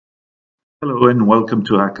Hello and welcome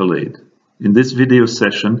to Hackolade. In this video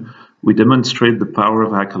session, we demonstrate the power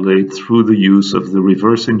of Hackolade through the use of the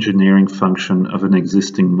reverse engineering function of an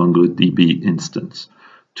existing MongoDB instance.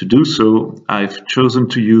 To do so, I've chosen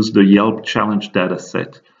to use the Yelp Challenge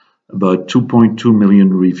Dataset, about 2.2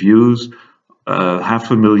 million reviews,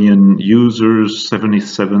 500,000 users,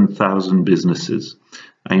 77,000 businesses.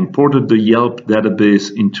 I imported the Yelp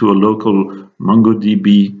database into a local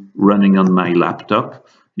MongoDB running on my laptop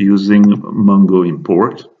using Mongo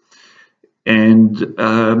import. And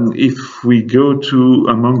if we go to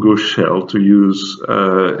a Mongo shell to use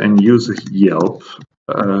Yelp,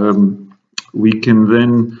 we can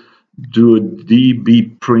then do a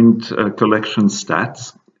db print collection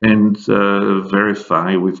stats and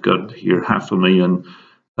verify we've got here 500,000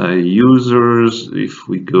 users. If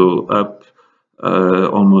we go up,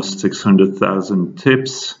 almost 600,000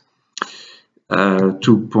 tips,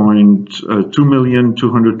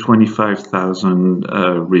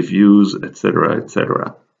 2,225,000 reviews, etc.,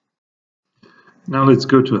 etc. Now let's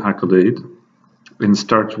go to Hackolade and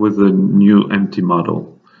start with a new empty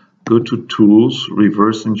model. Go to Tools,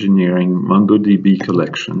 Reverse Engineering, MongoDB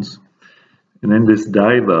Collections, and in this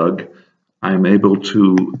dialog, I'm able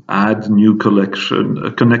to add new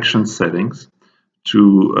connection settings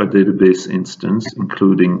to a database instance,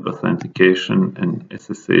 including authentication and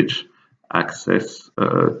SSH access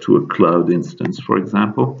to a cloud instance, for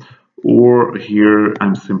example. Or here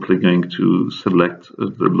I'm simply going to select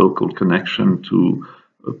the local connection to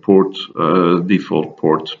a port, default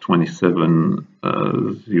port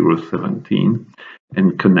 27017,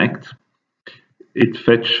 and connect. It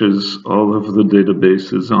fetches all of the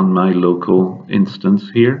databases on my local instance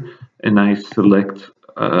here, and I select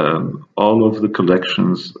all of the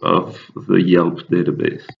collections of the Yelp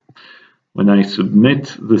database. When I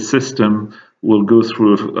submit, the system will go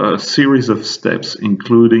through a series of steps,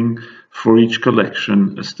 including for each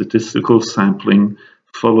collection a statistical sampling,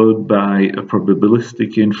 followed by a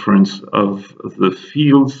probabilistic inference of the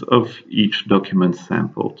fields of each document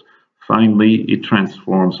sampled. Finally, it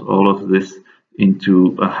transforms all of this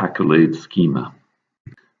into a Hackolade schema.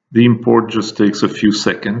 The import just takes a few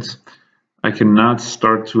seconds. I can now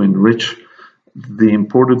start to enrich the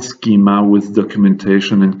imported schema with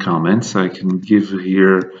documentation and comments. I can give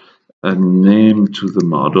here a name to the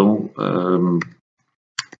model,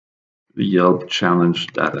 the Yelp Challenge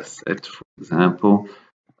Dataset, for example.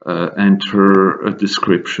 Enter a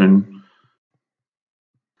description.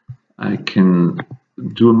 I can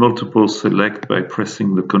do a multiple select by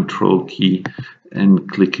pressing the Control key and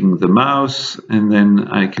clicking the mouse, and then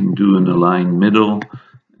I can do an align middle,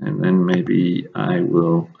 and then maybe I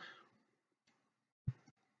will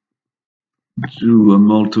do a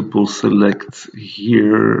multiple select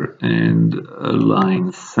here and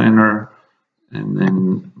align center, and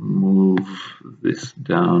then move this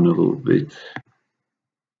down a little bit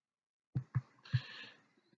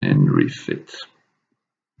and refit.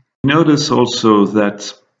 Notice also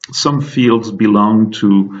that some fields belong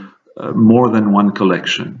to more than one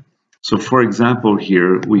collection. So for example,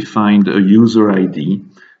 here we find a user ID,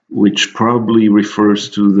 which probably refers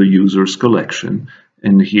to the user's collection.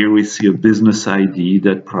 And here we see a business ID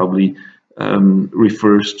that probably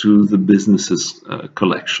refers to the business's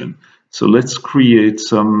collection. So let's create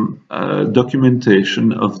some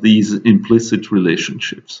documentation of these implicit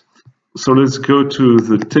relationships. So let's go to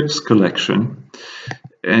the tips collection.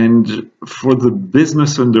 And for the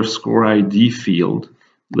business underscore ID field,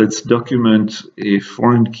 let's document a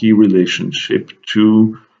foreign key relationship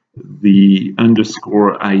to the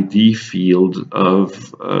underscore ID field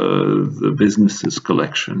of the business's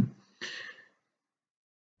collection.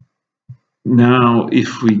 Now,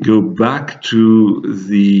 if we go back to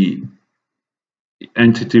the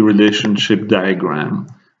entity relationship diagram,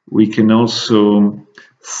 we can also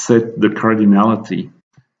set the cardinality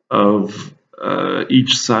of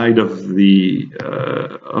each side of the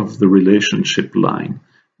relationship line.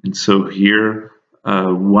 And so here,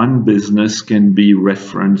 one business can be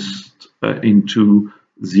referenced into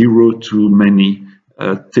 0 to many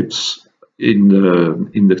tips in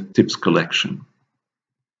the tips collection.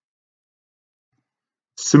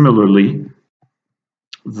 Similarly,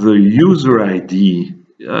 the user ID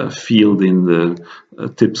field in the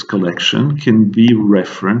tips collection can be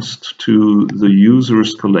referenced to the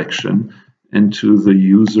user's collection and to the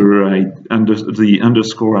the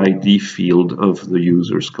underscore ID field of the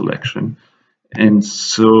user's collection. And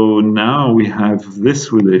so now we have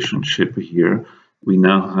this relationship here. We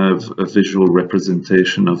now have a visual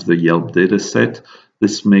representation of the Yelp dataset.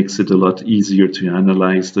 This makes it a lot easier to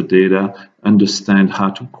analyze the data, understand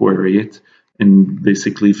how to query it, and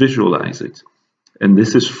basically visualize it. And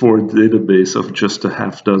this is for a database of just a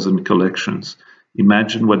half dozen collections.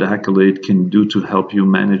 Imagine what Hackolade can do to help you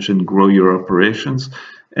manage and grow your operations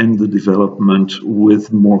and the development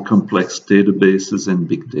with more complex databases and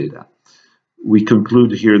big data. We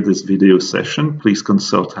conclude here this video session. Please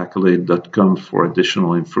consult hackolade.com for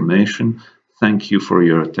additional information. Thank you for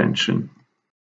your attention.